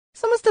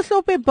So, Mr.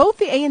 Hlophe, both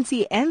the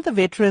ANC and the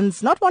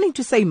veterans not wanting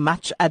to say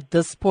much at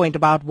this point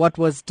about what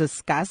was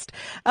discussed.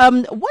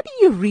 What do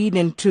you read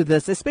into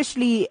this,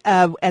 especially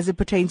as it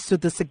pertains to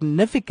the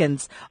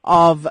significance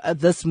of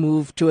this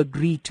move to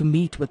agree to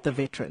meet with the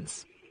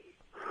veterans?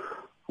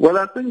 Well,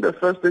 I think the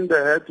first thing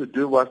they had to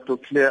do was to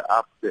clear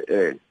up the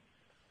air.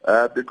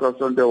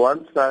 Because on the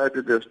one side,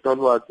 the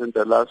stalwarts in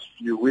the last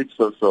few weeks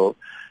or so,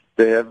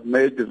 they have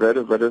made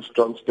very, very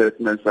strong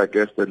statements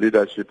against the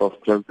leadership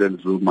of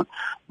President Zuma.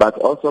 But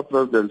also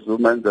President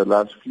Zuma in the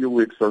last few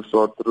weeks or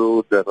so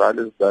through the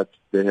rallies that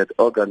they had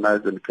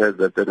organized in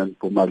KZN and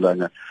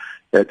Mpumalanga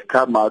had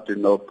come out,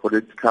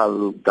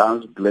 political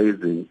guns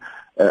blazing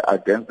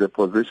against the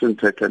position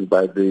taken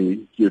by the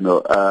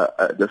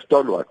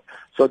stalwart.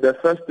 So the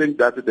first thing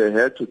that they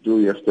had to do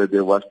yesterday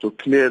was to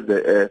clear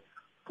the air,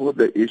 put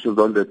the issues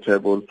on the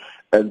table,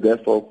 and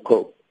therefore,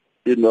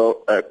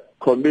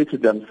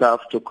 commit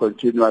themselves to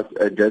continuous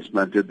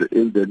engagement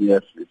in the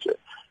near future.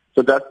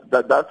 So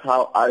that's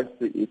how I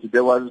see it.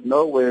 There was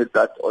no way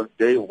that on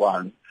day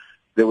one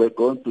they were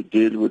going to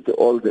deal with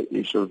all the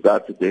issues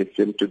that they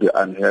seem to be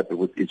unhappy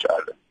with each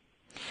other.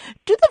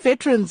 Do the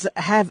veterans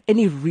have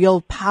any real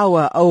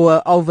power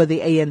over the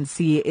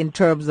ANC in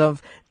terms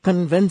of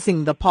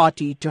convincing the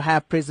party to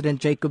have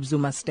President Jacob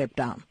Zuma step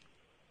down?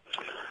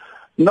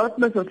 Not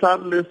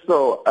necessarily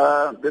so,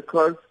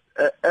 because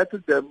at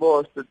the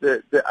most,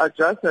 they are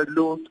just a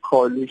loose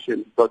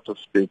coalition, so to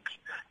speak,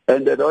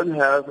 and they don't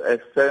have a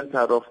center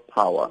of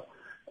power.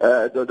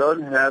 They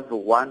don't have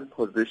one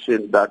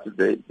position that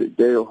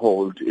they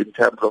hold in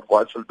terms of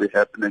what should be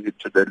happening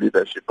to the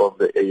leadership of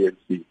the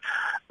ANC.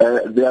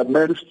 Their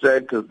main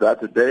strength is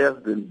that they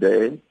have been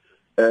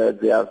there.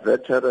 They are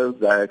veterans,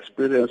 they are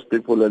experienced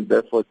people, and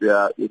therefore they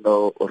are,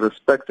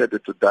 respected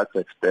to that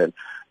extent.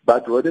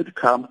 But when it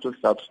comes to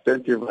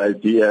substantive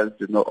ideas,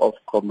 of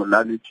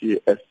commonality,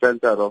 a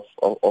center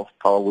of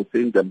power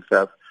within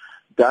themselves,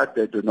 that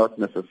they do not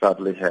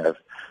necessarily have.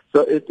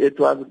 So it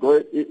wasn't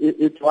going,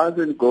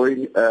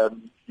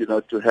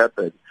 to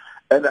happen.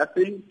 And I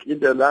think in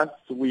the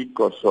last week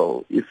or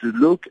so, if you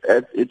look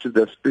at each of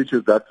the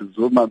speeches that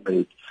Zuma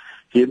made,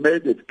 he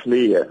made it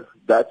clear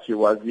that he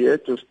was here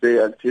to stay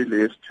until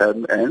his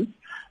term ends,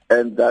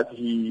 and that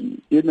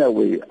he, in a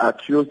way,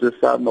 accused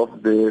some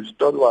of the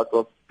stalwarts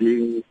of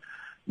being,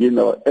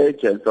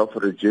 agents of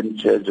regime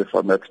change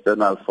from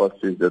external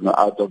forces,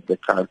 out of the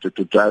country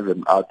to drive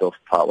them out of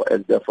power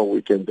and therefore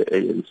weaken the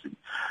ANC.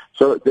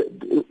 So,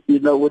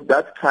 with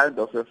that kind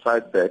of a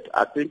fight back,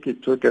 I think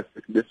it took a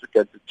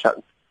significant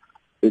chance,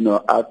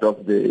 out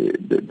of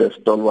the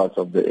stalwarts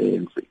of the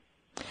ANC.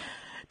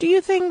 Do you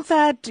think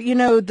that,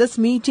 this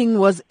meeting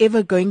was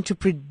ever going to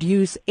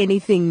produce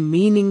anything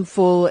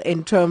meaningful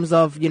in terms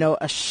of,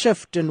 a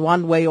shift in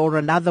one way or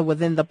another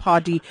within the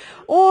party?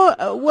 Or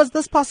was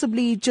this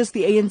possibly just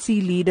the ANC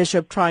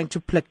leadership trying to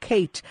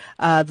placate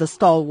the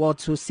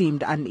stalwarts who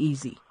seemed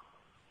uneasy?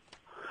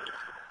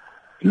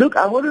 Look,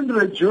 I wouldn't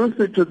reduce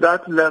it to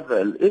that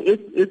level.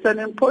 It's an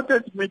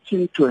important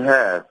meeting to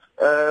have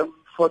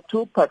for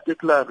two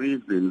particular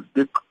reasons.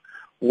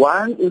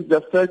 One is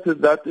the fact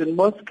that in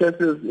most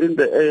cases in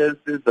the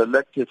ANC's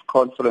elective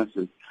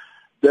conferences,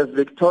 the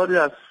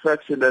victorious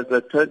faction has a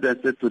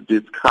tendency to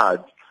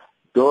discard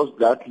those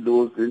that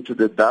lose into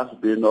the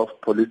dustbin of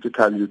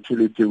political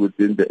utility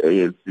within the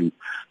ANC.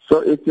 So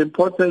it's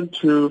important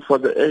for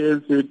the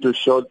ANC to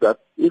show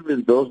that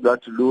even those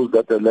that lose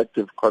at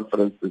elective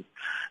conferences,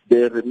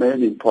 they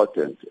remain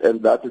important,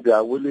 and that they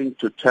are willing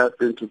to tap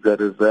into the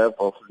reserve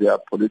of their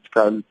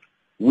political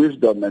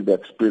wisdom and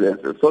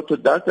experiences. So to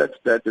that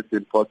extent, it's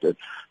important.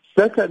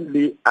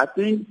 Secondly, I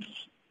think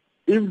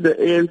if the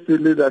ANC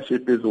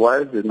leadership is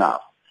wise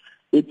enough,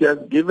 it has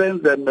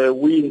given them a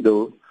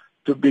window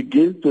to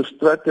begin to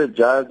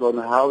strategize on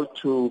how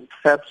to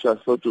capture,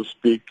 so to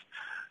speak,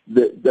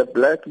 the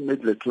black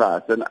middle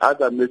class and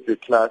other middle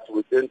class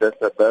within the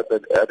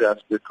suburban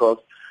areas, because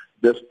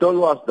the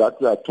stalwarts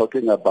that we are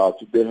talking about,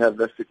 they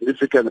have a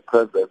significant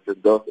presence in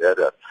those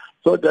areas.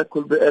 So that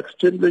could be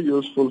extremely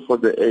useful for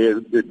the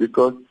ANC,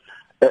 because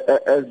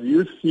as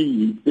you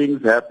see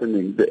things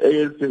happening, the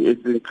ANC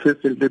is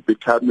increasingly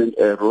becoming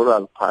a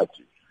rural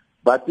party.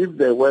 But if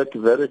they work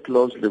very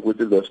closely with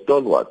the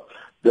stalwarts,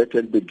 they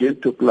can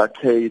begin to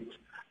placate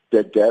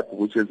the gap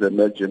which is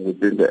emerging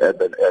within the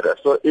urban area.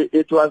 So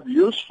it was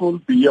useful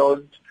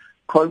beyond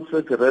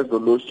conflict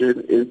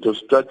resolution into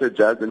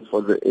strategizing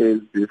for the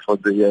ANC for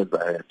the years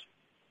ahead.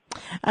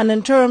 And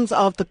in terms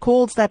of the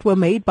calls that were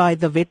made by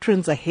the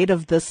veterans ahead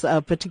of this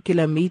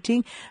particular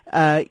meeting,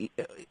 where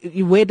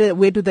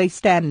do they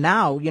stand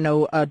now?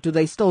 Do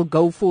they still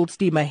go full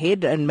steam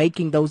ahead and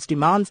making those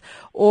demands,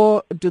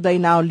 or do they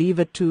now leave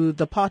it to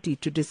the party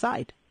to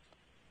decide?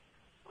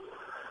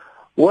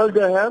 Well,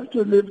 they have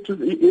to leave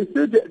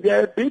they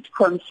are a bit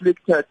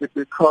conflicted,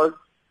 because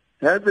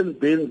having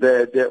been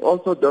there, they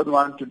also don't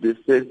want to be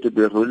said to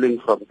be ruling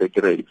from the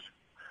grave.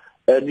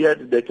 And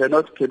yet they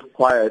cannot keep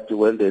quiet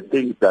when they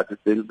think that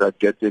things are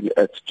getting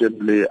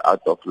extremely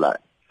out of line.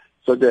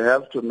 So they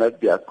have to make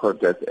their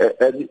contest.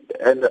 And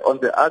on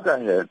the other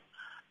hand,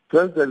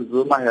 President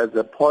Zuma has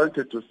a point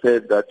to say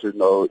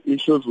that,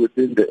 issues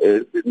within the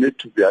ANC need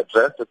to be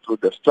addressed through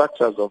the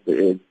structures of the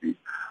ANC.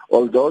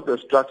 Although the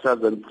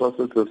structures and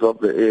processes of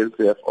the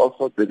ANC have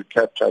also been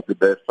captured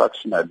by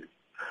factionalists.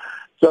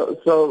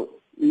 So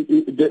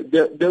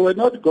they were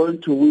not going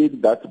to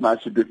win that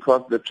much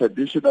because the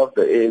tradition of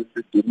the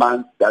ANC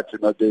demands that,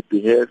 they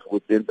behave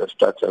within the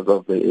structures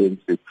of the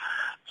ANC.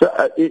 So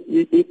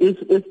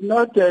it's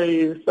not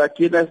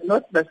it's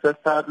not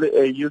necessarily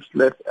a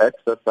useless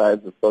exercise,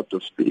 so to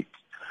speak.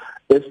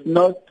 It's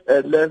not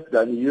a less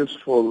than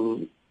useful,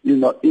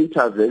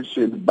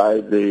 intervention by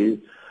the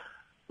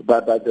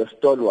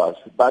stalwarts,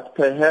 but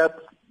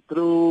perhaps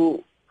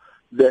through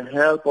the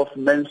help of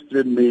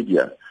mainstream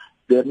media,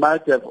 they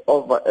might have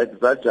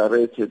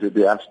over-exaggerated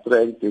their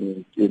strength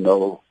in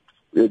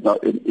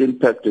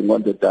impacting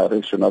on the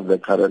direction of the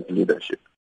current leadership.